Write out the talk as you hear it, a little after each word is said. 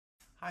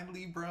Hi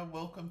Libra,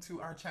 welcome to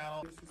our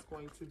channel. This is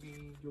going to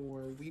be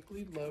your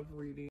weekly love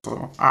reading.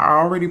 So I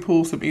already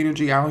pulled some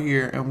energy out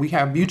here, and we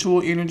have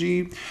mutual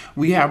energy,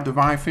 we have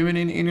divine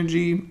feminine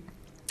energy,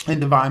 and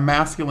divine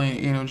masculine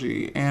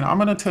energy. And I'm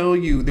going to tell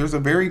you, there's a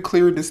very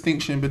clear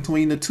distinction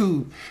between the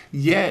two,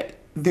 yet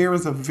there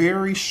is a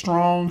very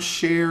strong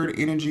shared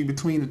energy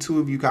between the two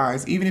of you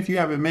guys. Even if you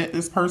haven't met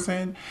this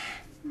person,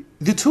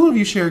 the two of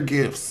you share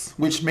gifts,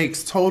 which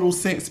makes total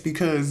sense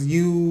because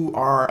you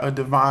are a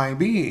divine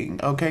being.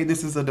 Okay,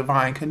 this is a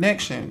divine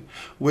connection.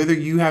 Whether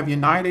you have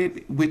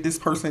united with this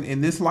person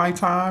in this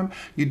lifetime,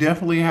 you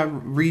definitely have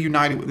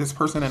reunited with this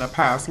person in a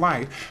past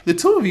life. The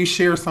two of you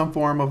share some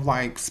form of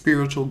like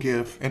spiritual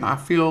gift, and I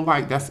feel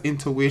like that's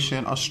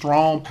intuition, a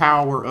strong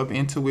power of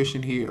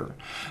intuition here.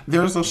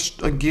 There's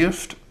a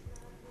gift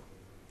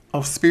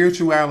of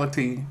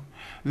spirituality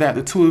that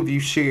the two of you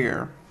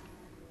share.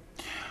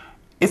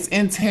 It's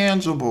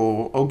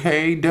intangible,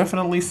 okay?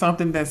 Definitely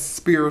something that's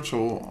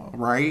spiritual,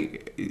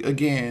 right?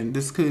 Again,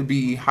 this could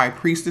be high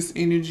priestess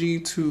energy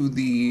to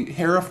the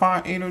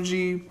Hierophant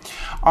energy.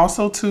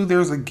 Also, too,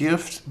 there's a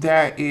gift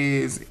that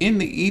is in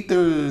the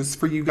ethers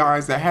for you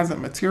guys that hasn't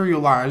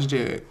materialized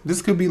yet.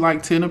 This could be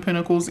like Ten of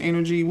Pentacles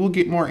energy. We'll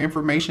get more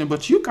information,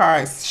 but you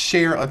guys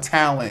share a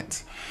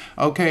talent,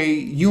 okay?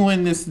 You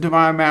and this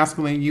divine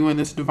masculine, you and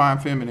this divine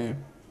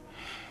feminine.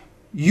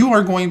 You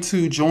are going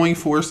to join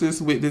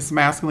forces with this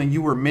masculine.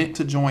 You were meant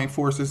to join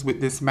forces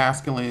with this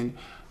masculine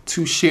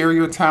to share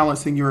your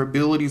talents and your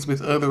abilities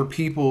with other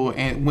people.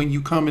 And when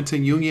you come into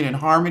union and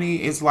harmony,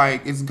 it's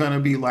like, it's going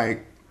to be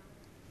like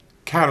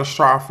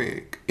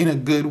catastrophic in a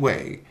good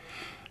way.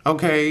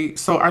 Okay.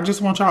 So I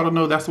just want y'all to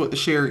know that's what the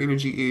shared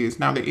energy is.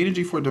 Now, the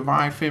energy for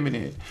divine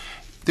feminine,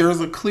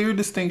 there's a clear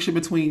distinction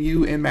between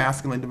you and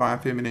masculine divine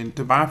feminine.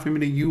 Divine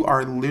feminine, you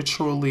are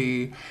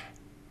literally,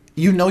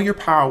 you know your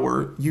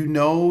power, you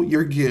know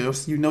your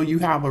gifts, you know you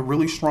have a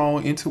really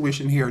strong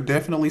intuition here.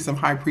 Definitely some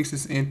high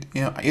priestess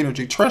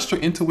energy. Trust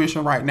your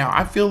intuition right now.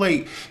 I feel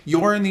like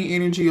you're in the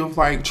energy of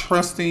like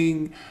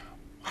trusting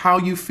how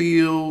you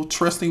feel,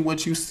 trusting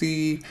what you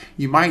see.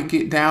 You might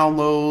get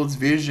downloads,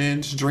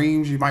 visions,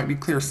 dreams. You might be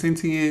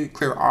clairsentient,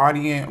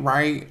 clairaudient,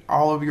 right?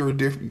 All of your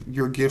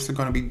gifts are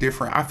going to be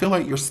different. I feel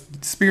like your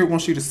spirit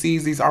wants you to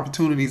seize these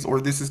opportunities, or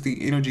this is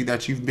the energy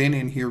that you've been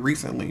in here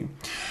recently.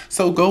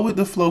 So go with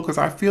the flow, because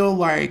I feel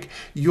like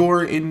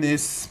you're in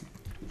this,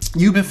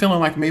 you've been feeling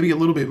like maybe a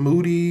little bit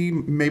moody,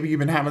 maybe you've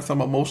been having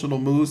some emotional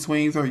mood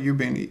swings, or you've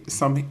been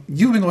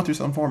going through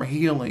some form of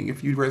healing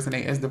if you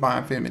resonate as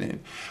divine feminine,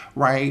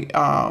 right?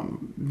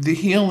 The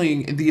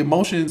healing, the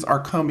emotions are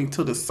coming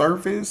to the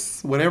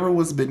surface. Whatever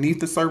was beneath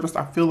the surface,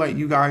 I feel like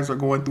you guys are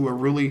going through a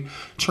really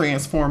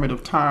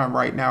transformative time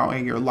right now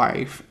in your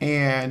life.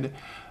 And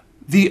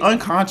the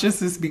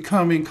unconscious is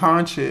becoming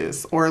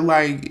conscious, or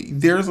like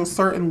there's a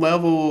certain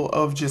level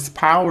of just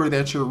power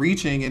that you're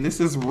reaching, and this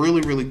is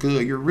really, really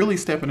good. You're really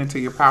stepping into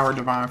your power,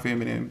 divine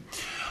feminine.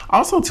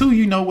 Also, too,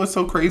 you know what's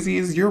so crazy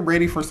is you're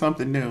ready for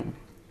something new.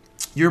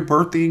 You're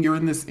birthing, you're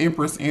in this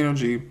Empress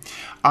energy.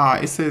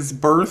 It says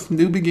birth,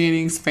 new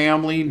beginnings,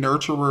 family,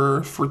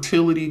 nurturer,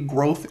 fertility,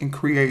 growth, and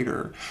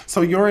creator.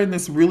 So you're in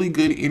this really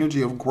good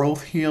energy of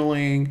growth,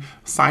 healing,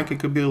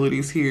 psychic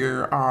abilities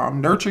here.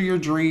 Nurture your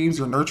dreams,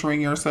 you're nurturing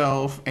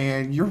yourself,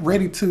 and you're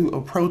ready to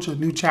approach a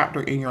new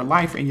chapter in your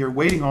life, and you're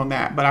waiting on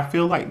that. But I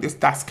feel like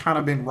that's kind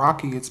of been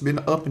rocky. It's been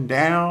up and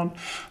down,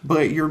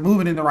 but you're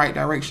moving in the right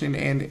direction,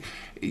 and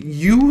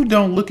you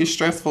don't look as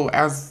stressful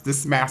as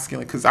this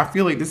masculine, because I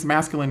feel like this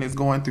masculine is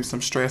going through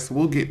some stress.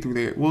 We'll get through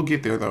there. We'll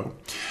get there though.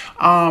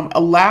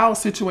 Allow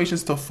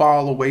situations to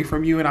fall away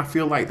from you, and I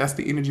feel like that's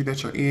the energy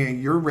that you're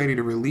in. You're ready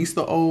to release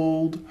the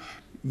old.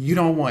 You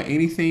don't want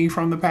anything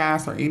from the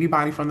past or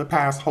anybody from the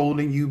past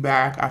holding you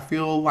back. I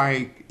feel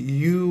like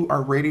you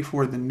are ready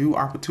for the new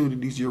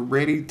opportunities. You're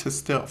ready to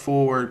step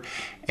forward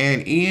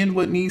and end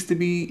what needs to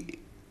be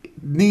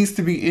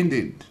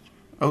ended.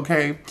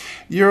 Okay,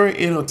 you're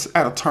at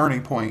a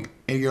turning point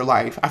in your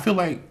life. I feel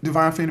like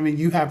divine feminine,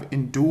 you have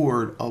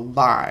endured a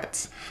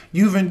lot.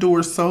 You've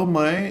endured so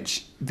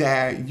much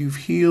that you've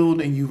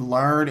healed and you've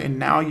learned, and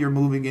now you're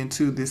moving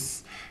into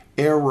this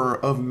era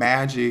of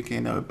magic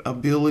and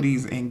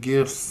abilities and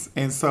gifts.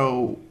 And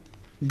so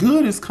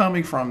good is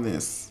coming from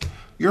this.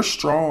 You're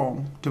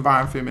strong,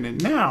 divine feminine.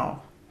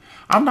 Now,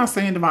 I'm not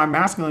saying divine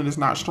masculine is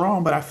not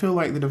strong, but I feel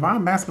like the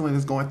divine masculine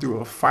is going through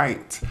a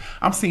fight.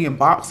 I'm seeing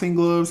boxing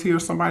gloves here.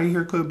 Somebody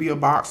here could be a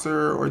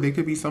boxer, or they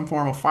could be some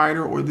form of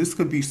fighter, or this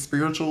could be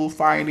spiritual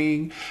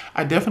fighting.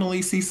 I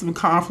definitely see some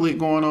conflict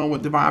going on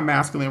with divine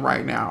masculine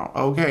right now.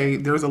 Okay,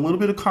 there's a little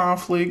bit of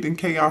conflict and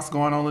chaos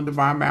going on in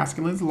divine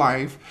masculine's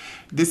life.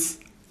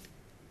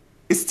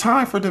 It's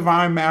time for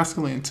divine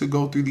masculine to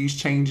go through these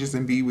changes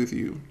and be with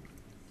you.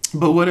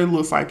 But what it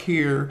looks like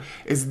here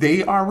is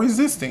they are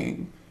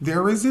resisting.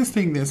 They're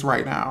resisting this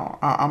right now.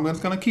 I'm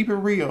just going to keep it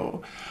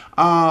real.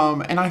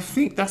 And I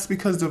think that's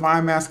because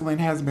divine masculine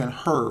has been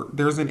hurt.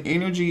 There's an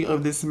energy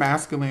of this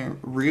masculine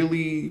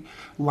really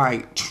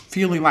like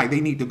feeling like they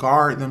need to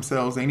guard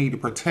themselves. They need to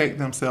protect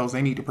themselves.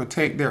 They need to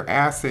protect their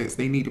assets.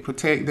 They need to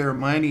protect their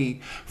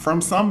money from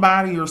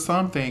somebody or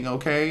something.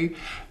 Okay.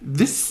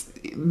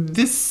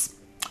 This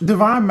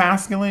divine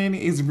masculine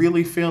is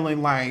really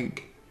feeling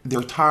like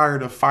they're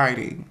tired of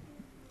fighting.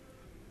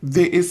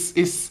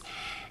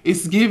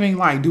 It's giving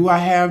like, do I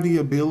have the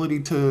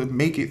ability to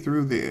make it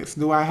through this?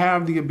 Do I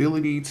have the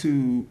ability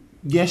to?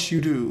 Yes, you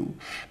do.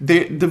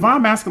 The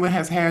divine masculine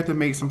has had to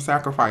make some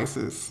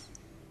sacrifices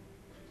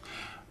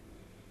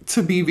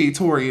to be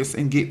victorious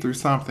and get through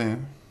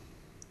something.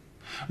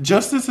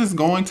 Justice is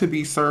going to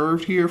be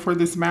served here for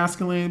this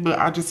masculine, but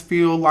I just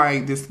feel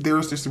like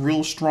there's this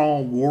real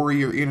strong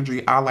warrior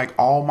energy. I like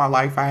all my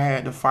life I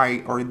had to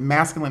fight, or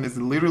masculine is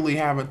literally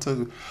having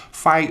to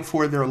fight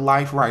for their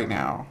life right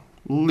now.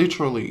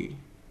 Literally.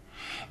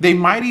 They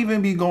might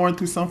even be going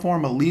through some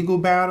form of legal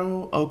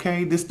battle.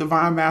 Okay, this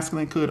divine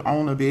masculine could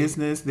own a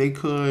business. They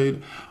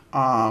could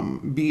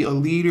be a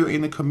leader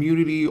in the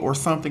community or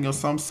something of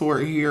some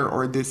sort here.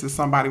 Or this is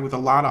somebody with a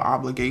lot of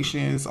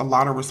obligations, a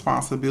lot of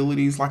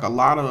responsibilities. Like a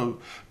lot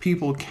of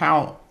people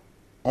count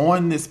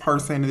on this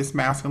person, this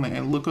masculine,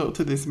 and look up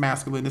to this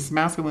masculine. This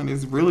masculine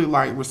is really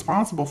like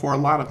responsible for a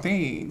lot of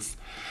things.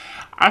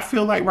 I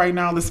feel like right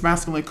now this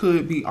masculine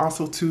could be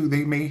also too,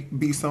 they may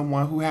be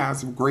someone who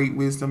has great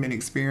wisdom and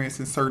experience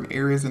in certain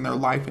areas in their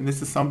life. And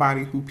this is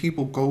somebody who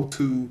people go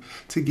to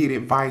get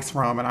advice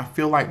from. And I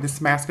feel like this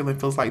masculine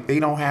feels like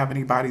they don't have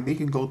anybody they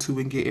can go to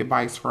and get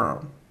advice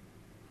from.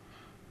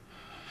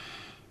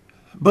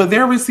 But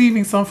they're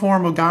receiving some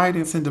form of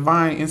guidance and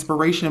divine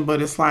inspiration.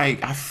 But it's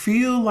like, I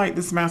feel like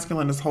this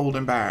masculine is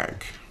holding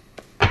back.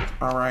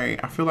 All right.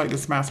 I feel like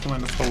this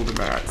masculine is holding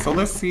back. So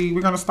let's see.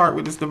 We're going to start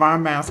with this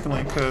divine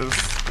masculine because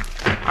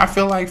I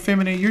feel like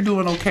feminine, you're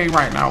doing okay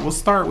right now. We'll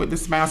start with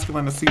this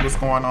masculine to see what's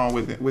going on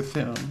with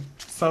him.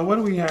 So what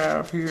do we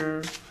have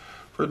here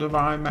for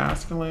divine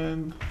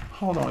masculine?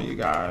 Hold on, you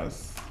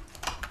guys.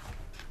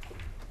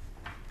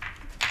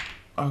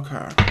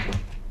 Okay.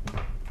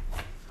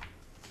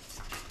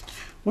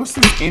 What's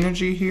this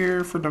energy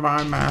here for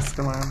divine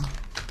masculine?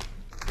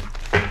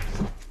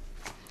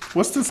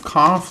 What's this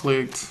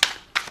conflict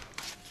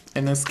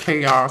and this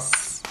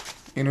chaos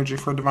energy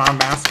for divine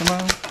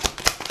masculine?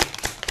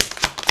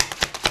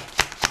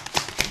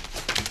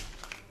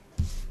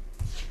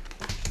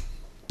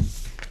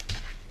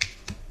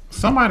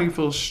 Somebody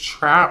feels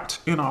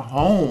trapped in a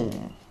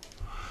home.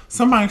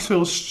 Somebody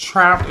feels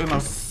trapped in a,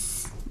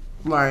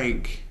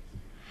 like,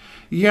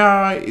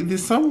 yeah,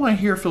 there's someone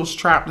here feels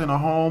trapped in a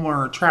home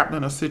or trapped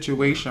in a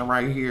situation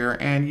right here.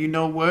 And you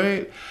know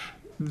what?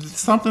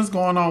 Something's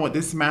going on with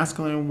this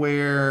masculine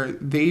where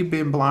they've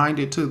been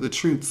blinded to the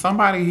truth.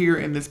 Somebody here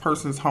in this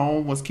person's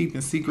home was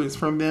keeping secrets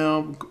from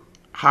them,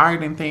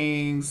 hiding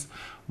things,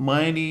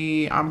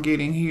 money. I'm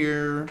getting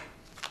here.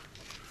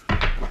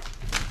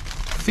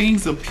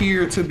 Things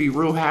appear to be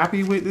real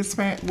happy with this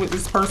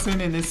person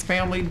and this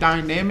family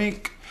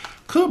dynamic.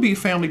 Could be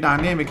family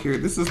dynamic here.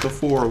 This is the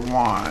Four of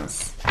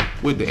Wands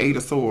with the Eight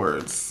of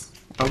Swords.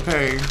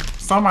 Okay,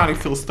 somebody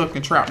feels stuck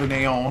and trapped in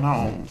their own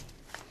home.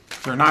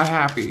 They're not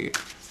happy.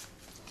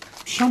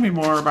 Show me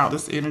more about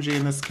this energy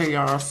and this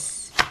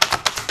chaos.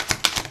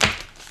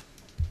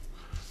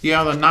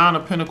 Yeah, the Nine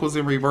of Pentacles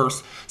in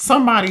reverse.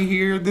 Somebody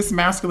here, this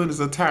masculine is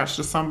attached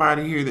to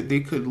somebody here that they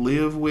could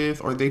live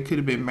with or they could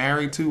have been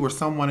married to or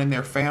someone in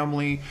their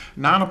family.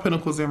 Nine of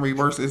Pentacles in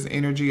reverse is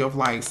energy of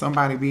like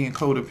somebody being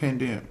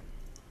codependent.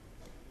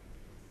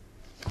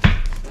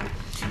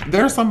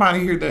 There's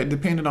somebody here that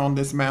depended on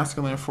this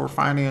masculine for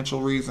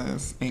financial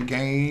reasons and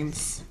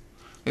gains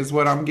is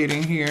what I'm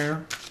getting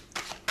here.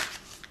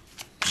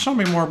 Show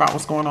me more about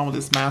what's going on with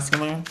this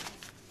masculine.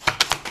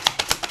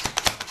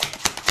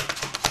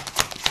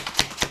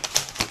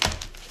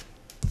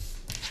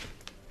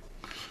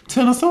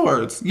 Ten of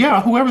Swords.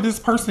 Yeah, whoever this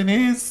person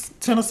is,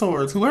 Ten of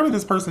Swords. Whoever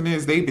this person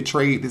is, they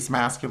betrayed this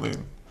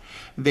masculine.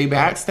 They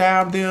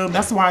backstabbed them.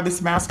 That's why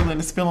this masculine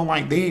is feeling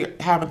like they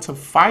having to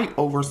fight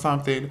over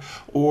something,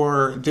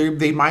 or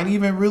they might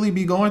even really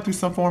be going through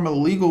some form of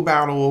legal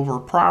battle over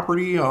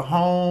property, a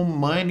home,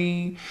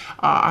 money.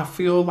 I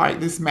feel like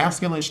this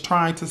masculine is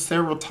trying to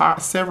sever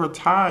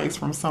ties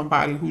from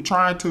somebody who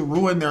tried to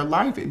ruin their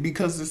life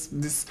because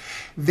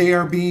they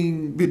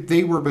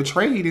were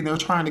betrayed and they're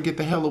trying to get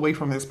the hell away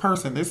from this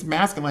person. This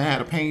masculine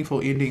had a painful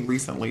ending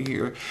recently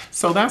here.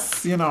 So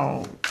that's, you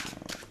know,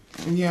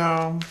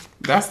 yeah,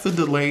 that's the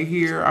delay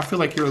here. I feel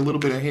like you're a little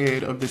bit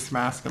ahead of this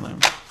masculine.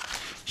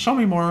 Show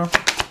me more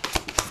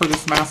for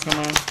this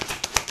masculine.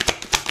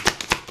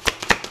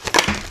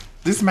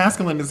 This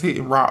masculine is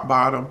hitting rock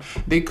bottom.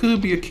 They could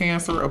be a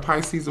Cancer, a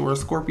Pisces, or a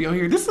Scorpio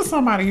here. This is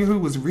somebody here who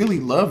was really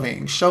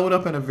loving, showed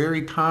up in a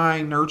very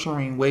kind,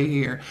 nurturing way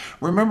here.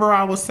 Remember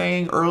I was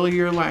saying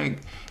earlier, like,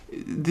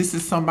 this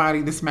is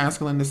somebody, this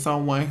masculine is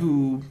someone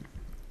who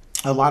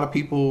a lot of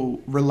people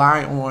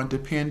rely on,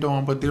 depend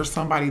on, but there's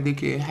somebody they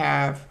could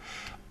have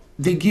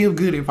They give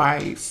good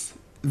advice.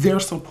 They're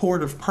a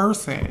supportive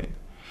person.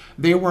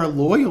 They were a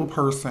loyal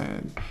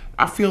person.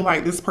 I feel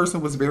like this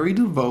person was very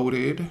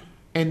devoted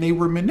and they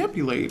were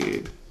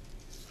manipulated.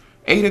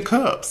 8 of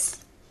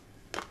Cups.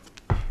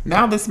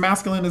 Now this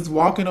masculine is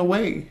walking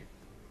away.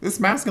 This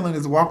masculine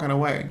is walking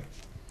away.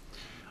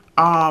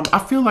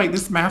 I feel like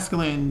this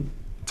masculine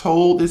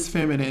told this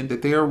feminine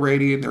that they're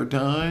ready and they're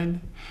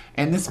done.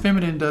 And this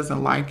feminine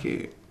doesn't like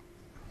it.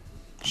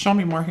 Show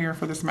me more here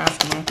for this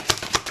masculine.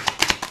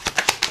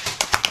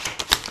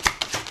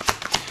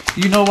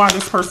 You know why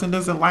this person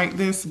doesn't like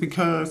this?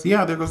 Because,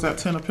 yeah, there goes that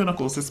 10 of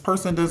Pentacles. This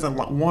person doesn't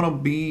want to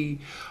be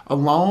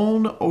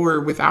alone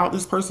or without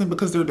this person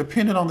because they're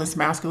dependent on this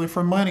masculine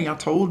for money. I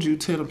told you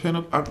 10 of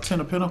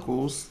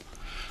Pentacles.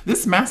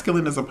 This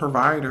masculine is a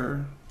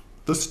provider.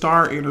 The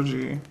star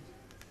energy.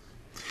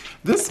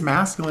 This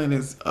masculine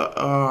is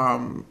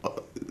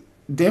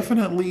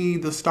definitely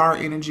the star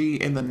energy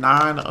and the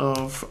 9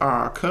 of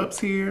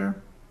Cups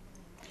here.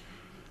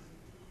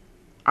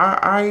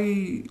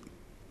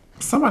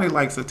 Somebody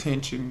likes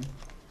attention.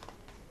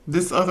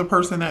 This other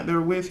person that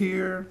they're with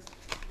here.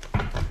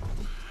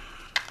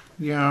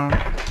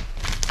 Yeah.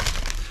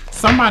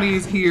 Somebody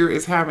is here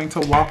is having to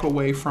walk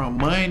away from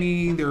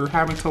money. They're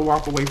having to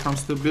walk away from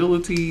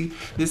stability.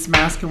 This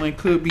masculine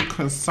could be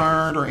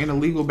concerned or in a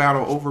legal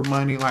battle over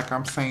money, like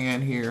I'm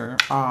saying here.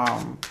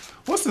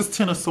 What's this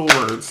 10 of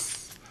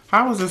Swords?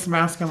 How was this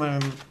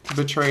masculine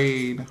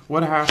betrayed?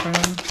 What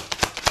happened?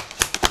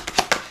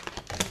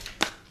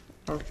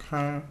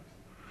 Okay.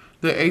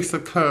 The Ace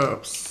of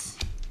Cups.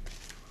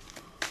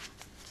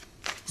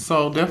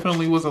 So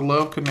definitely was a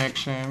love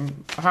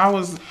connection.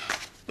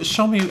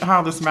 Show me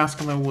how this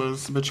masculine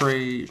was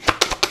betrayed.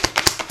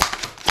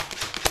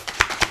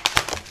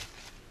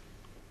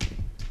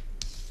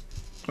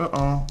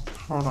 Uh-oh.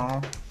 Hold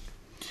on.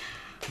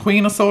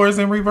 Queen of Swords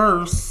in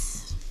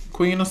reverse.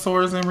 Queen of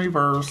Swords in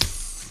reverse.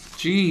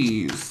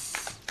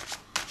 Jeez.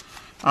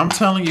 I'm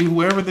telling you,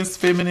 whoever this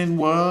feminine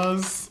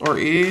was or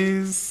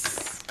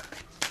is,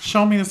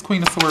 show me this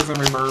Queen of Swords in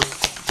reverse.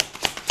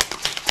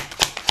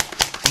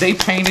 They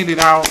painted it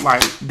out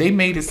like, they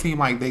made it seem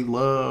like they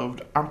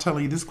loved. I'm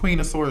telling you, this Queen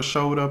of Swords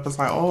showed up. It's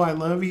like, oh, I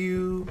love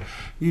you.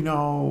 You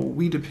know,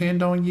 we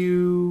depend on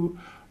you.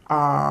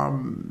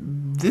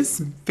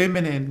 This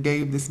feminine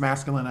gave this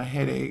masculine a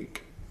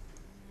headache.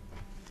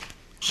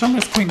 Show me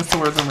this Queen of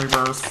Swords in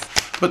reverse.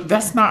 But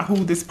that's not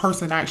who this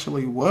person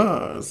actually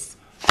was.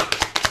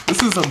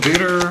 This is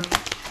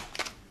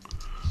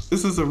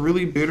a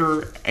really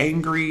bitter,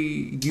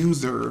 angry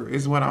user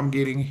is what I'm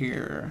getting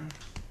here.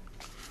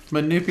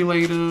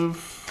 Manipulative.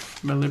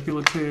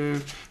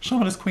 Show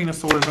me this Queen of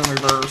Swords in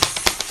reverse.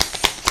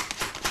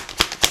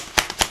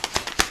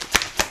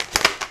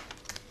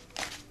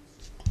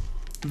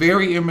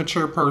 Very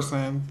immature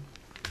person.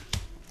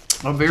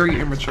 A very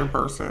immature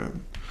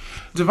person.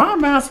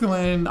 Divine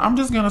Masculine, I'm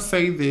just going to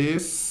say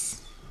this.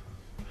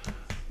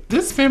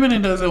 This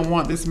feminine doesn't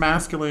want this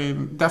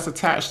masculine that's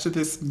attached to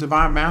this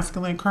divine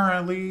masculine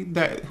currently,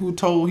 who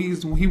told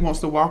he wants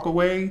to walk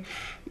away.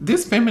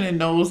 This feminine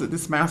knows that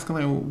this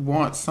masculine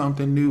wants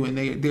something new and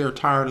they're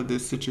tired of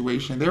this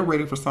situation. They're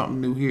ready for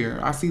something new here.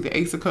 I see the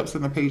Ace of Cups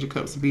and the Page of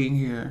Cups being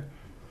here.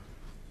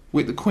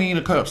 With the Queen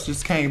of Cups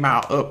just came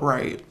out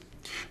upright.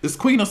 This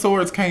Queen of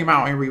Swords came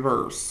out in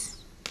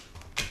reverse.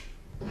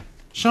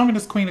 Show me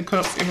this Queen of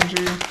Cups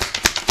energy.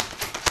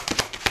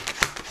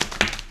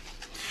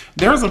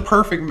 There's a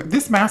perfect,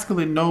 this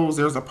masculine knows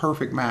there's a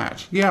perfect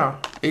match. Yeah,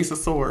 Ace of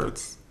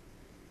Swords.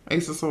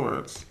 Ace of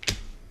Swords.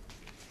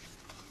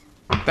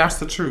 That's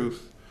the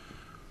truth.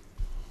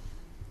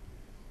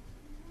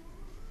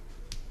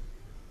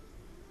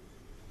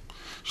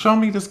 Show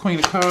me this Queen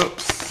of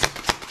Cups.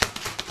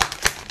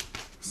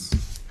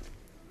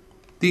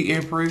 The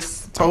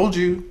Empress. Told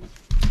you.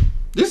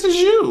 This is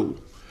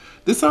you.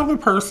 This other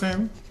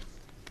person.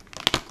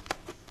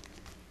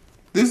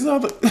 This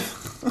other...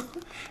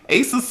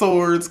 Ace of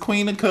Swords,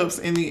 Queen of Cups,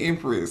 and the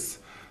Empress.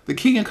 The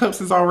King of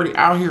Cups is already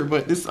out here,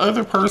 but this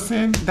other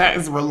person that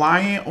is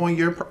reliant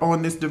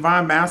on this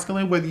divine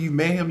masculine, whether you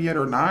met him yet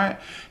or not,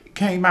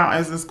 came out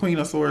as this Queen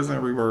of Swords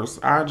in reverse.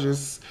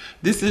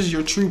 This is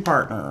your true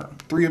partner.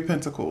 3 of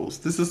Pentacles.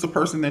 This is the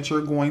person that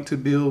you're going to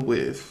build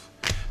with.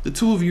 The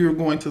two of you are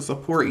going to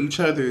support each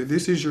other.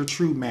 This is your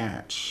true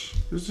match.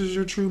 This is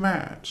your true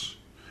match.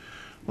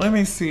 Let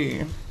me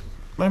see.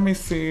 Let me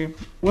see.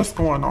 What's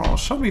going on?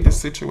 Show me the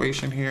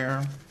situation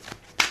here.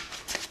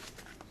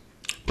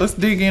 Let's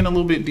dig in a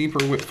little bit deeper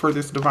for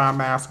this divine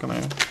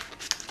masculine.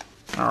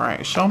 All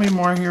right. Show me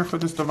more here for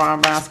this divine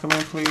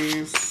masculine,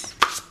 please.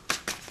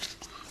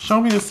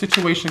 Show me the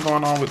situation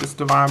going on with this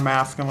divine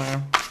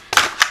masculine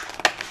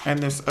and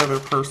this other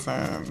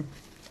person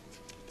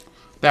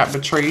that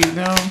betrayed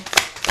them.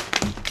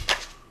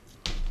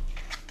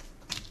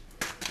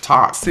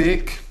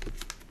 Toxic.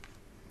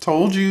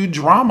 Told you,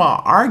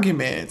 drama,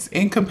 arguments,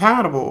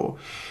 incompatible.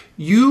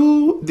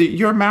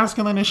 Your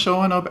masculine is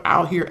showing up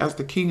out here as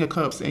the King of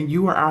Cups, and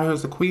you are out here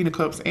as the Queen of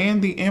Cups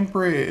and the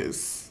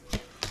Empress.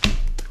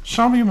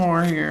 Show me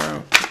more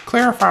here.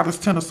 Clarify this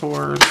 10 of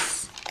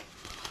Swords.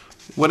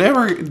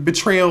 Whatever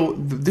betrayal,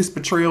 this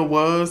betrayal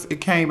was,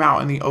 it came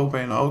out in the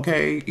open,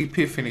 okay?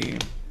 Epiphany.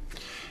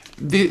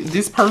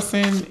 This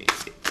person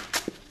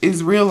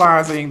is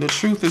realizing the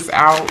truth is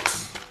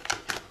out,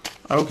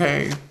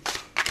 okay?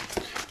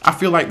 I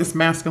feel like this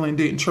masculine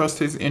didn't trust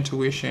his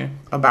intuition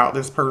about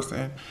this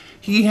person.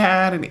 He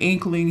had an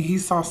inkling. He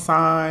saw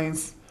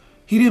signs.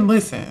 He didn't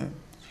listen.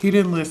 He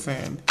didn't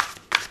listen.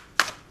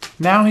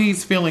 Now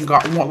he's feeling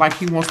like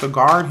he wants to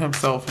guard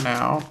himself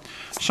now.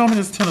 Show me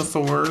this Ten of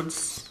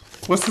Swords.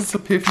 What's this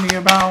epiphany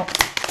about?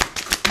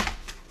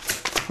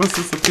 What's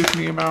this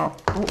epiphany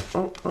about?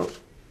 Oh.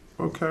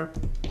 Okay.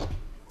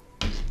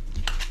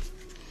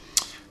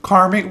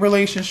 Karmic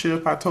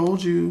relationship. I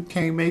told you,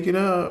 can't make it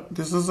up.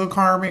 This is a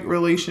karmic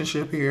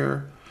relationship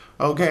here.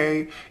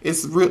 Okay,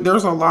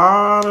 there's a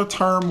lot of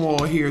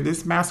turmoil here.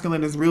 This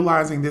masculine is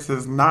realizing this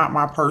is not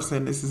my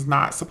person. This is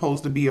not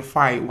supposed to be a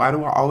fight. Why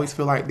do I always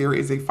feel like there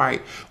is a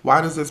fight?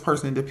 Why does this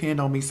person depend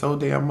on me so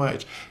damn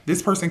much?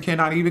 This person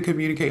cannot even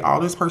communicate.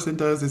 All this person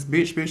does is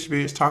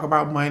bitch, talk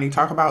about money,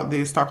 talk about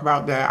this, talk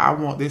about that. I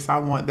want this, I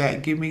want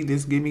that. Give me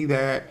this, give me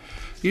that.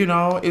 You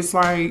know, it's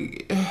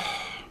like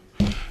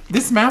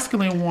this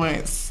masculine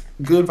wants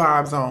good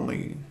vibes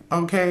only.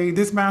 Okay,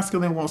 this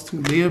masculine wants to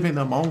live in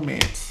the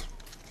moment.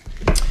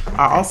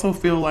 I also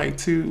feel like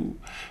too,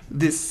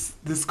 this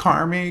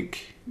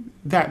karmic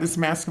that this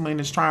masculine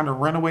is trying to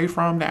run away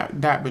from,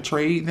 that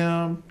betrayed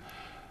them.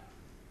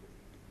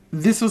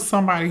 This was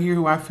somebody here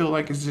who I feel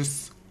like is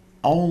just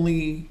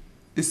only,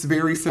 it's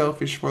very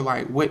selfish for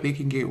like what they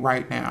can get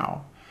right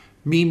now.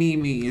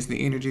 Me is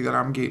the energy that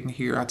I'm getting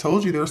here. I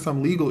told you there's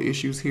some legal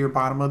issues here,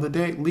 bottom of the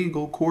deck,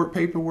 legal court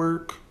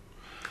paperwork.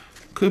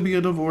 Could be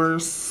a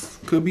divorce,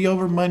 could be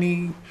over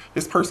money.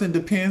 This person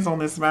depends on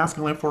this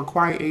masculine for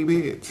quite a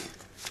bit.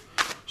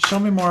 Show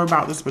me more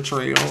about this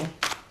betrayal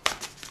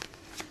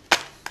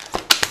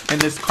and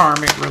this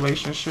karmic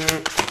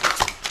relationship.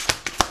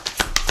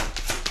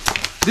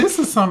 This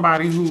is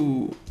somebody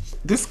who,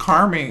 this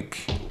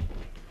karmic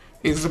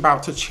is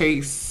about to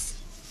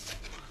chase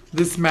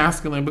this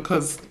masculine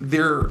because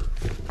their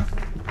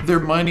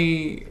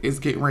money is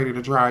getting ready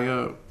to dry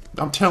up.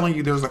 I'm telling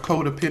you, there's a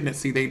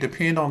codependency. They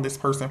depend on this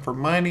person for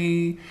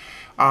money,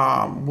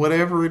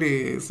 whatever it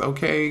is,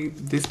 okay?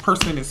 This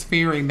person is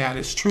fearing that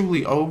it's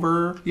truly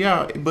over.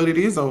 Yeah, but it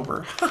is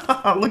over.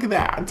 Look at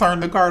that. I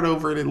turned the card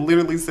over and it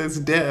literally says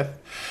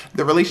death.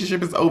 The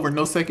relationship is over.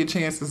 No second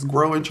chances.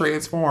 Grow and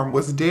transform.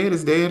 What's dead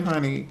is dead,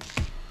 honey.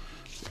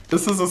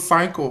 This is a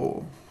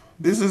cycle.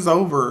 This is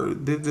over.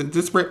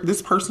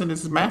 This person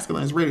is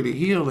masculine, is ready to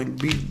heal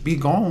and be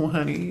gone,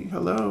 honey.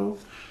 Hello.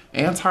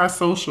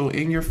 Antisocial,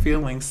 in your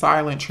feelings,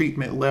 silent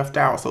treatment, left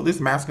out. So this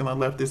masculine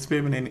left this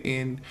feminine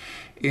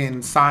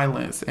in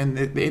silence, and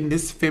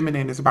this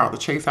feminine is about to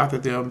chase after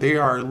them. They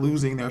are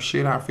losing their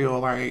shit, I feel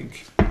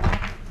like.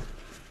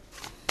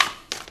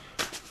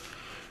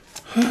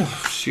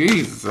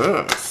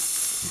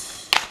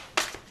 Jesus.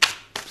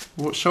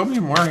 Well, show me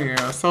more here.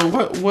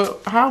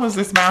 So how is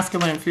this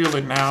masculine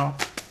feeling now?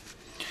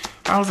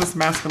 How is this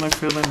masculine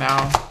feeling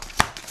now?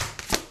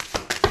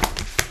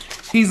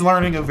 He's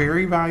learning a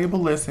very valuable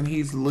lesson.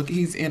 He's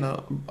in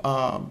a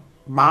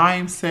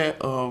mindset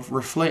of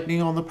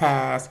reflecting on the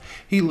past.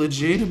 He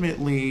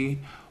legitimately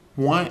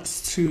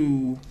wants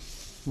to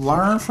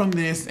learn from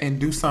this and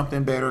do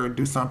something better and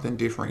do something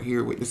different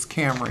here with this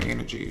camera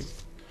energy.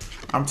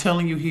 I'm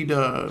telling you, he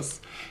does.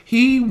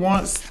 He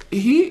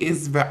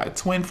is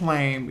twin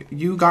flame.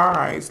 You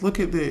guys,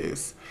 look at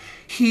this.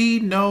 He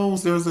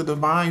knows there's a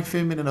divine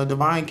feminine, a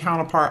divine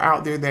counterpart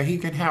out there that he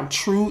can have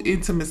true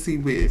intimacy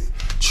with,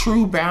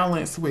 true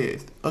balance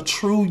with, a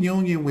true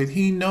union with.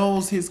 He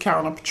knows his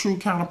true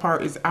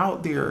counterpart is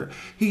out there.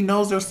 He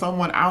knows there's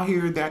someone out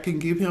here that can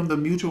give him the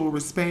mutual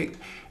respect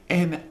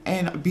and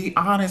be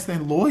honest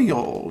and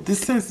loyal.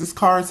 This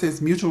card says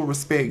mutual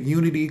respect,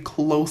 unity,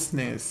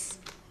 closeness.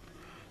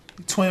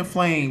 Twin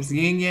flames,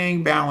 yin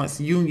yang, balance,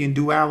 union,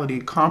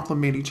 duality,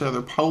 complement each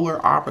other,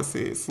 polar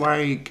opposites.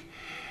 Like,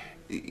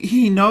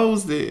 he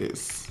knows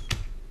this.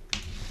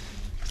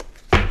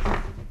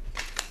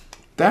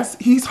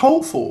 He's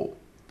hopeful.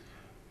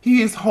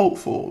 He is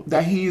hopeful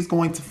that he is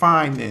going to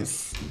find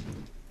this.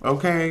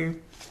 Okay?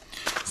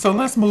 So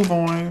let's move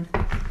on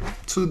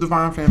to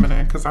divine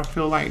feminine, because I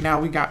feel like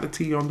now we got the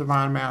tea on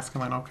divine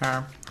masculine.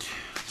 Okay?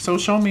 So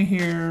show me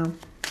here.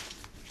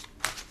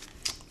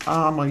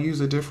 I'm going to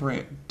use a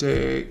different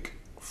deck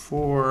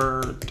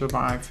for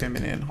divine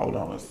feminine. Hold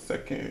on a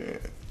second.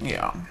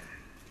 Yeah.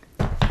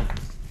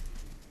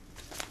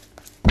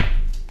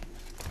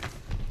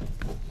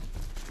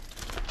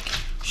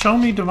 Show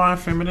me divine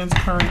feminine's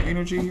current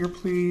energy here,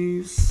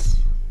 please.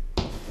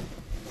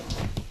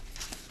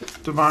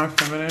 Divine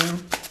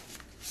feminine.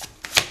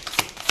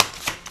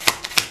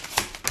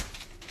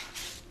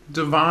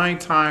 Divine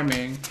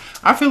timing.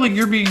 I feel like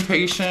you're being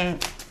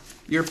patient.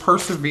 You're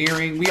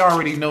persevering. We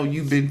already know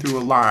you've been through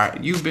a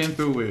lot. You've been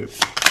through it.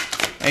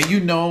 And you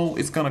know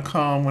it's going to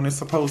come when it's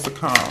supposed to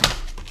come.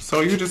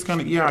 So you're just going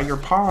to, yeah, you're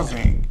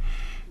pausing.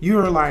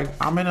 You're like,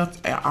 I'm in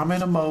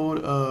a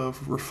mode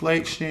of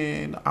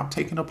reflection. I'm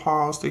taking a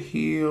pause to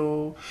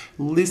heal.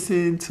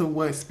 Listen to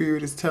what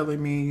spirit is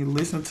telling me.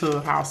 Listen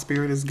to how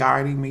spirit is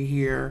guiding me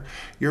here.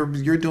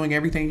 You're doing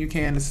everything you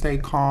can to stay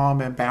calm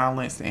and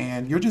balanced,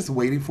 and you're just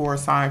waiting for a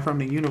sign from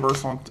the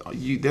universe. On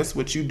you, that's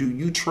what you do.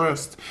 You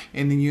trust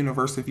in the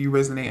universe if you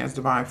resonate as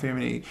divine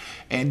feminine,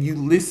 and you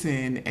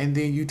listen, and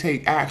then you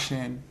take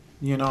action.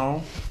 You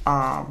know,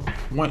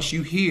 once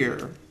you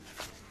hear.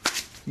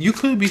 You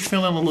could be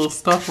feeling a little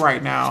stuff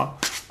right now,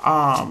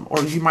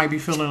 or you might be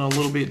feeling a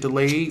little bit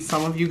delayed,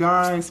 some of you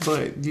guys,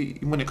 but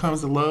when it comes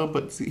to love,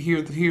 but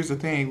here's the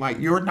thing, like,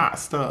 you're not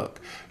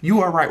stuck.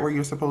 You are right where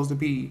you're supposed to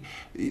be.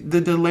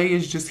 The delay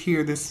is just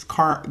here.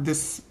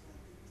 This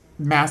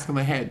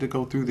masculine had to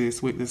go through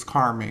this with this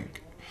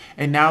karmic.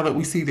 And now that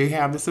we see they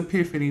have this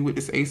epiphany with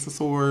this Ace of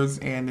Swords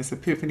and this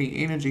epiphany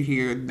energy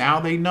here, now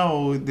they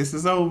know this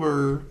is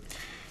over.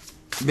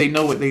 They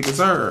know what they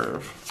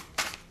deserve.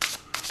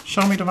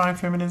 Show me divine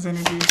feminine's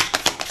energy.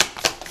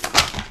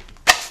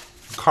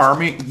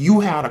 Karmic.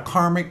 You had a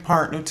karmic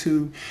partner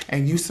too,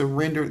 and you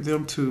surrendered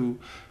them to.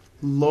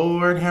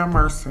 Lord have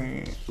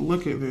mercy.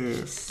 Look at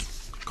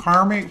this.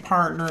 Karmic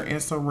partner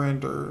and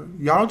surrender.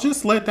 Y'all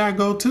just let that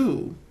go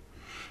too.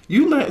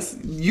 You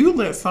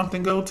let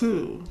something go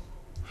too.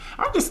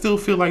 I just still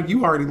feel like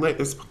you already let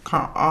this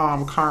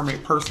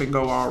karmic person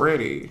go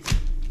already.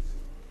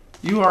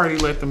 You already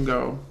let them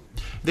go.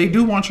 They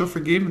do want your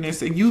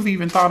forgiveness, and you've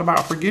even thought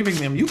about forgiving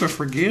them. You can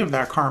forgive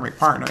that karmic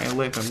partner and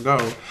let them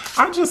go.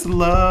 I just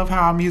love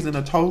how I'm using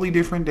a totally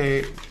different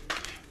deck.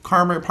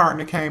 Karmic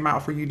partner came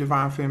out for you,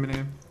 divine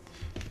feminine.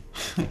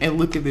 And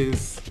look at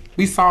this.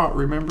 We saw it,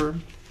 remember?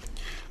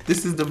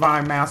 This is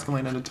divine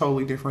masculine in a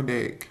totally different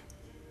deck.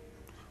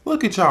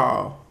 Look at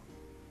y'all.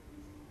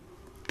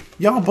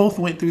 Y'all both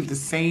went through the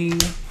same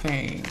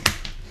thing.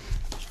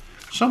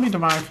 Show me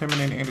divine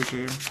feminine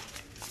energy.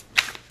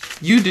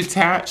 You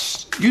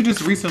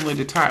just recently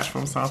detached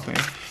from something.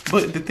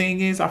 But the thing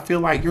is, I feel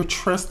like you're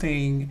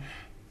trusting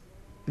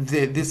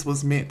that this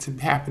was meant to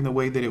happen the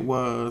way that it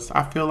was.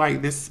 I feel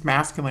like this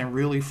masculine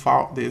really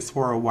fought this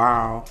for a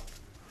while.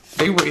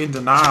 They were in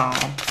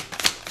denial.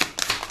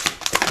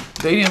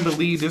 They didn't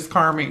believe this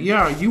karmic.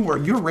 Yeah,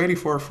 you're ready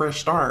for a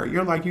fresh start.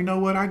 You're like, you know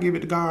what? I give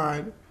it to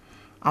God.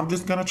 I'm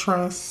just going to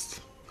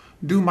trust.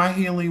 Do my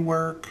healing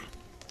work.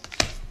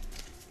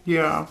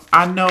 Yeah,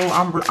 I know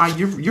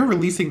you're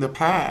releasing the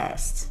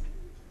past.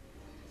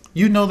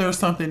 You know there's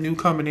something new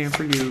coming in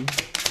for you.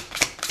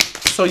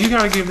 So you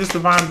got to give this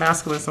divine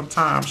masculine some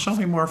time. Show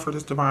me more for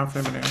this divine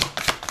feminine.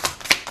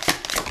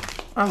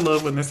 I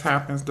love when this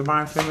happens,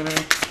 divine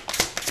feminine.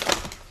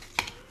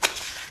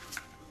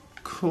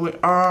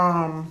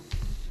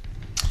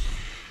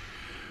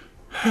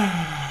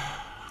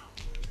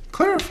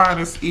 Clarify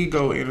this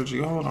ego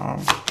energy. Hold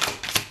on.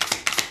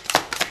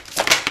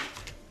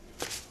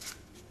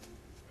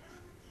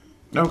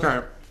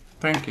 Okay,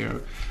 thank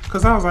you.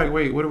 Because I was like,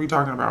 wait, what are we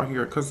talking about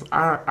here? Because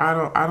I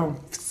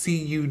don't see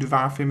you,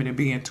 divine feminine,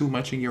 being too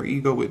much in your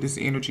ego with this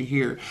energy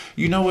here.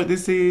 You know what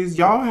this is?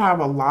 Y'all have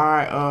a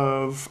lot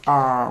of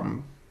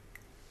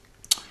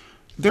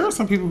there are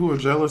some people who are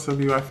jealous of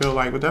you, I feel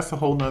like, but that's a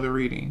whole nother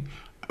reading.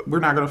 We're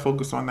not going to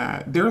focus on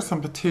that. There's some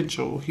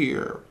potential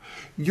here.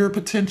 Your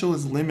potential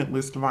is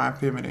limitless, divine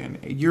feminine.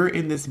 You're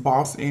in this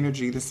boss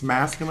energy, this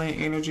masculine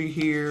energy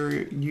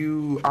here.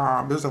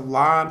 There's a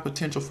lot of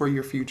potential for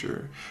your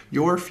future.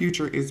 Your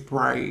future is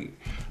bright.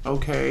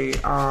 Okay.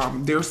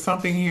 There's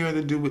something here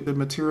to do with the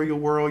material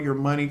world, your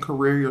money,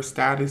 career, your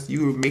status.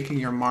 You are making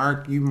your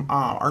mark. You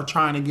are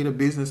trying to get a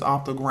business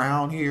off the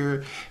ground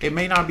here. It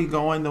may not be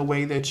going the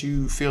way that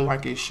you feel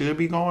like it should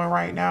be going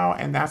right now,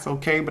 and that's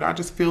okay. But I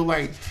just feel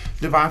like,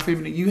 divine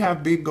feminine, you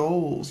have big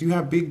goals. You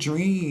have big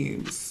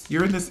dreams.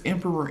 You're in this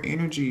emperor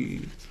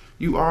energy.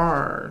 You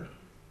are.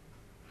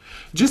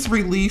 Just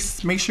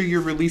release. Make sure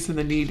you're releasing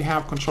the need to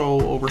have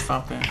control over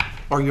something,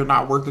 or you're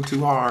not working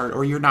too hard,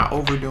 or you're not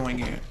overdoing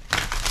it.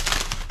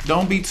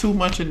 Don't be too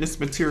much in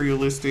this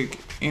materialistic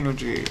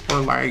energy,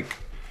 or like,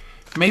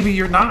 maybe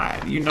you're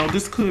not. You know,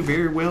 this could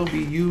very well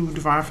be you,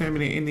 divine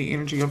feminine, in the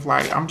energy of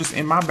like, I'm just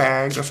in my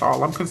bag. That's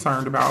all I'm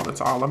concerned about.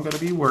 That's all I'm going to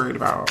be worried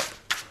about.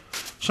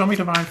 Show me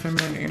divine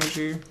feminine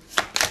energy.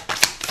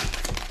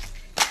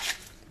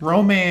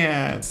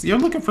 Romance. You're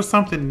looking for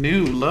something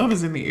new. Love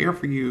is in the air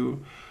for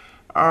you.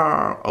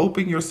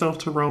 Open yourself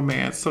to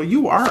romance. So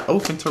you are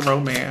open to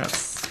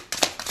romance.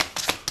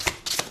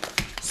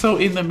 So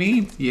in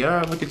the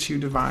yeah, look at you,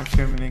 divine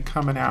feminine,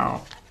 coming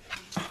out.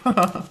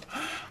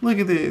 Look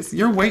at this.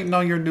 You're waiting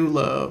on your new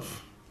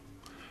love.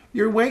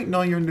 You're waiting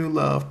on your new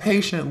love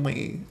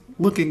patiently.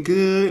 Looking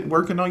good,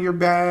 working on your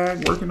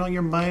bag, working on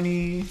your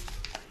money.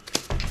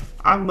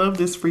 I love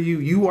this for you.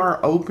 You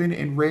are open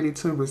and ready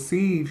to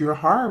receive your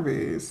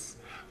harvest.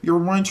 Your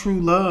one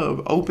true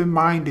love,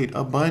 open-minded,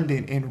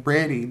 abundant, and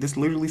ready. This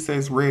literally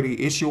says ready.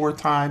 It's your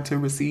time to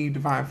receive,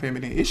 divine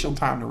feminine. It's your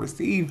time to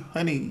receive,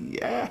 honey.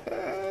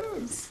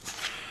 Yes.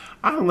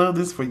 I love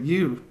this for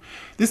you.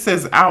 This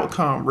says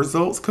outcome,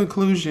 results,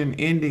 conclusion,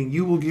 ending.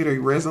 You will get a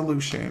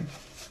resolution.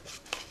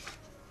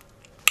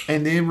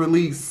 And then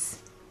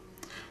release.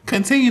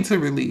 Continue to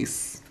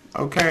release,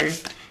 okay?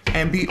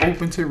 And be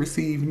open to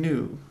receive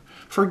new.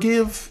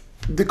 Forgive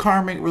the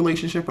karmic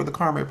relationship or the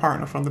karmic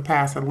partner from the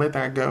past and let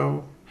that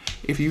go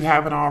if you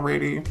haven't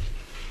already.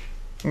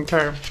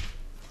 Okay.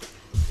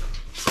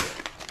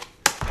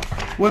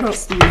 What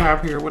else do we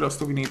have here? What else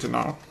do we need to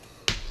know?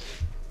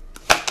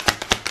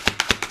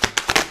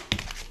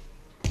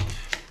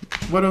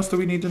 What else do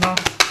we need to know?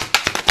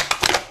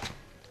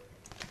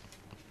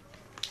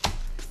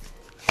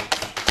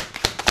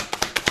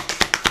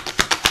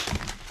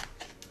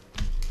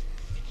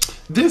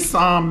 This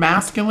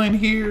masculine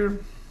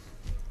here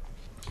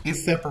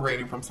is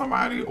separating from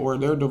somebody or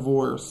they're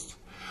divorced.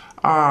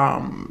 So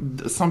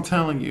I'm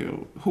telling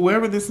you,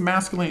 whoever this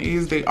masculine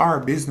is, they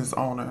are a business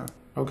owner,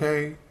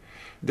 okay?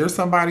 There's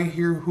somebody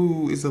here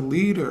who is a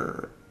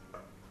leader.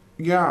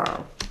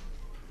 Yeah.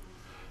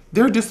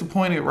 They're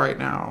disappointed right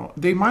now.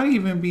 They might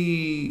even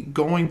be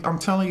going, I'm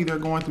telling you, they're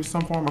going through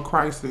some form of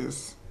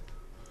crisis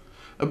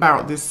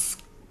about this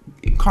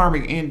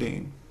karmic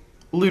ending.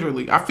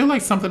 Literally, I feel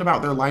like something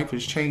about their life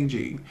is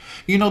changing.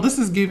 You know, this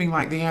is giving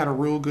like they had a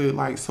real good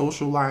like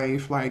social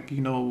life, like,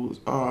 you know,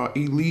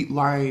 elite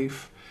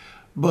life.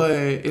 But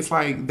it's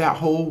like that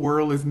whole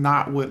world is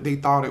not what they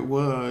thought it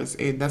was.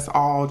 And that's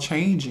all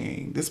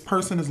changing. This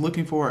person is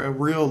looking for a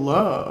real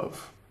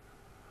love,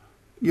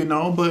 you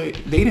know, but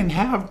they didn't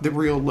have the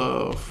real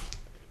love.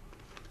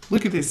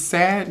 Look at this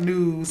sad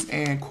news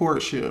and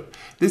courtship.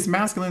 This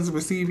masculine is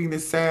receiving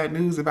this sad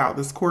news about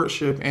this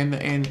courtship.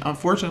 And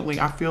unfortunately,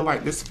 I feel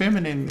like this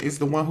feminine is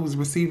the one who's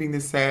receiving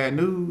this sad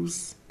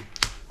news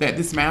that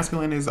this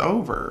masculine is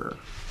over.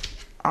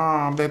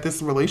 That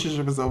this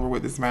relationship is over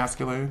with this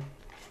masculine.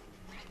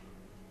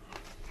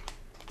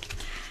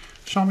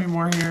 Show me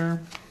more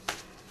here.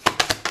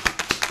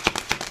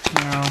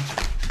 Yeah.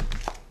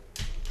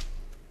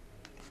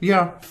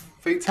 Yeah.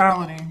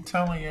 Fatality. I'm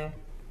telling you.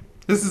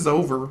 This is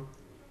over.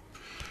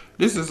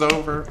 This is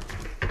over.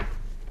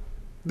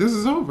 This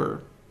is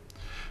over.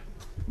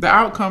 The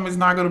outcome is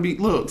not going to be,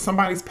 look,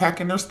 somebody's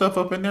packing their stuff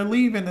up and they're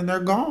leaving and they're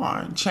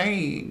gone.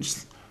 Change.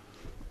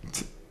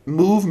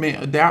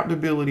 Movement,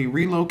 adaptability,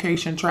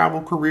 relocation,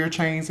 travel, career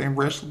change, and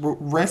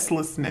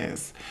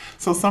restlessness.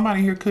 So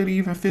somebody here could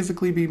even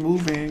physically be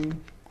moving.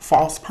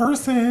 False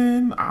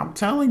person. I'm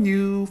telling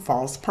you,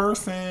 false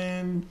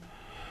person.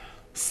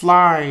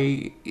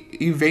 Sly,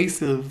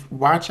 evasive,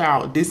 watch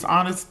out,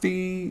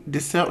 dishonesty,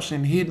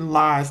 deception, hidden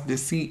lies,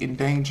 deceit, and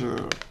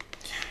danger.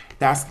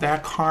 That's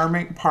that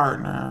karmic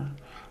partner.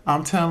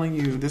 I'm telling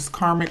you, this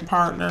karmic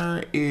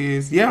partner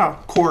is, yeah,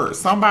 court.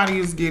 Somebody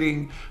is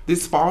getting,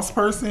 this false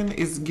person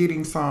is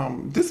getting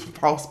this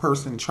false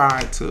person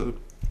tried to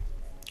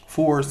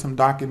forge some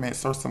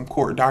documents or some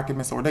court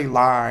documents, or they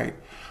lied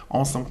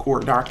on some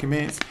court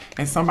documents,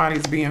 and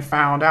somebody's being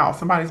found out.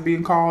 Somebody's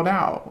being called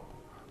out.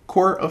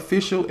 Court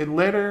official and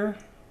letter.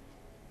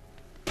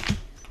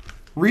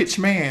 Rich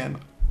man.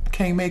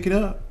 Can't make it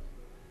up.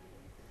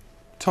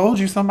 Told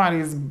you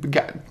somebody's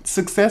got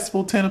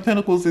successful. 10 of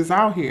Pentacles is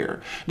out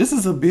here. This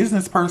is a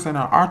business person,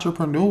 an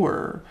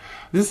entrepreneur.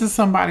 This is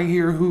somebody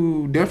here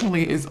who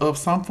definitely is of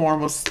some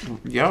form of,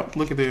 yep,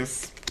 look at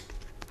this.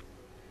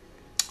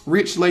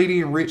 Rich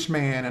lady and rich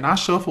man. And I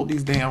shuffled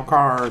these damn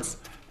cards.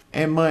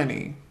 And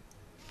money.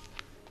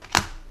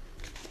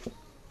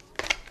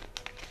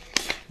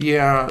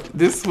 Yeah,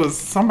 this was,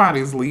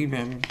 somebody's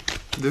leaving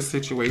this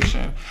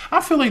situation. I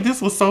feel like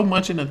this was so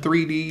much in the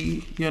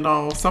 3D, you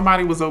know,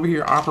 somebody was over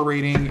here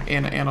operating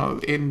in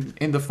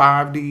the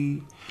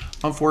 5D,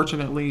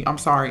 unfortunately. I'm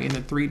sorry, in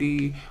the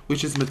 3D,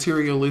 which is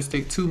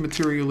materialistic, too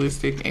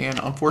materialistic, and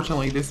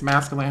unfortunately this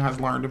masculine has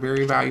learned a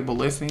very valuable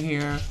lesson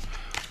here.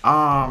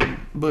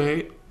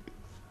 But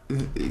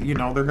you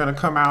know, they're going to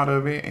come out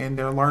of it and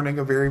they're learning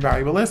a very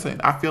valuable lesson.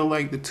 I feel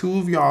like the two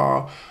of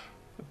y'all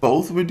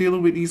both were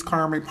dealing with these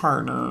karmic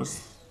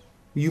partners.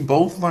 You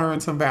both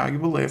learned some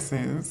valuable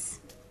lessons.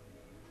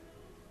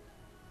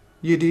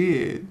 You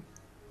did.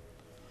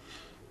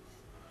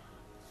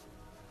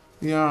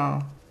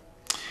 Yeah.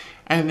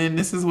 And then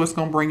this is what's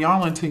going to bring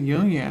y'all into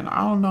union.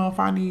 I don't know if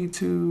I need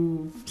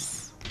to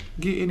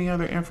get any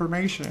other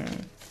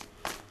information.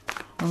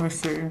 Let me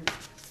see.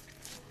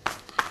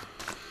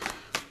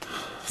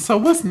 So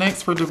what's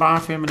next for Divine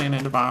Feminine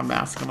and Divine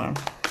Masculine?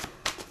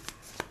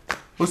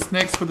 What's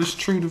next for this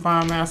true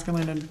Divine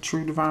Masculine and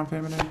true Divine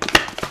Feminine?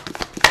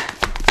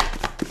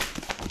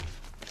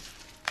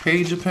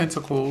 Page of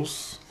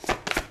Pentacles.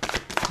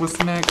 What's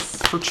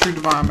next for true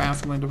Divine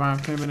Masculine, Divine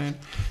Feminine?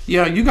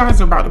 Yeah, you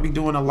guys are about to be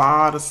doing a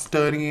lot of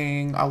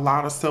studying, a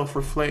lot of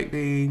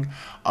self-reflecting,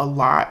 a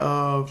lot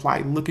of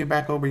like looking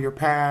back over your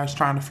past,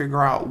 trying to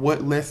figure out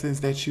what lessons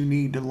that you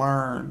need to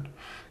learn.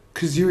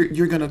 Because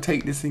you're going to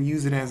take this and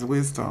use it as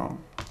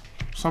wisdom.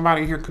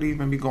 Somebody here could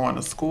even be going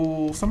to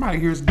school. Somebody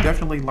here is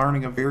definitely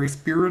learning a very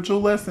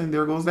spiritual lesson.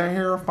 There goes that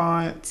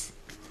Hierophant.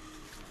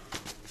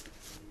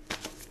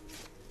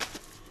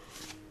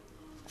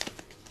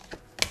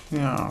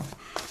 Yeah.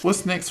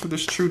 What's next for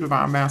this true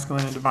Divine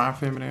Masculine and Divine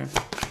Feminine?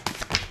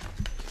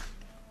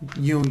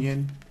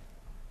 Union.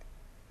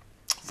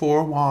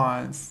 4 of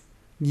Wands.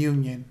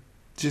 union.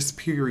 Just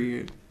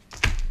period.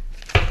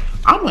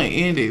 I'm going to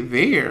end it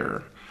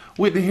there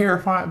with the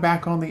Hierophant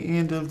back on the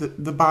end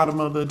of the bottom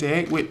of the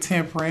deck with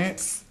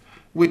Temperance.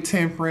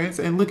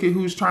 And look at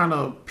who's trying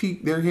to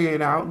peek their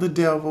head out, the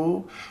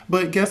devil.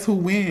 But guess who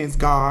wins?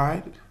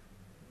 God.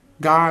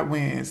 God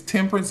wins.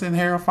 Temperance and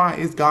Hierophant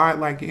is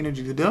God-like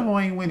energy. The devil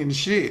ain't winning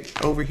shit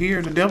over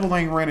here. The devil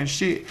ain't running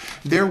shit.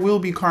 There will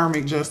be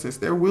karmic justice.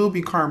 There will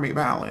be karmic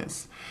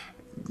balance.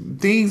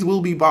 Things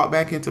will be brought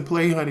back into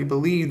play, honey.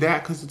 Believe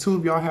that, because the two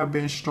of y'all have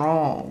been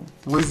strong.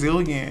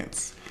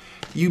 Resilience.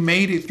 You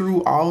made it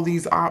through all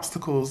these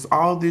obstacles,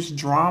 all this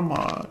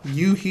drama.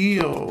 You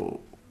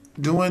healed,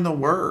 doing the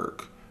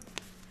work.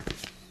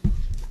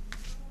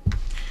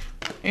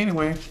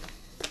 Anyway,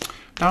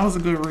 that was a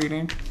good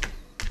reading.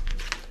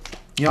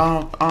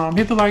 Y'all,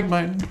 hit the like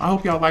button. I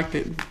hope y'all liked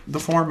it, the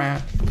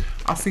format.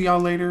 I'll see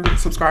y'all later.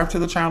 Subscribe to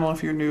the channel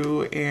if you're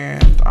new,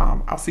 and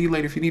I'll see you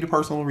later. If you need a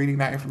personal reading,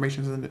 that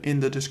information is in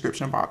the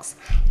description box.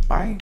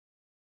 Bye.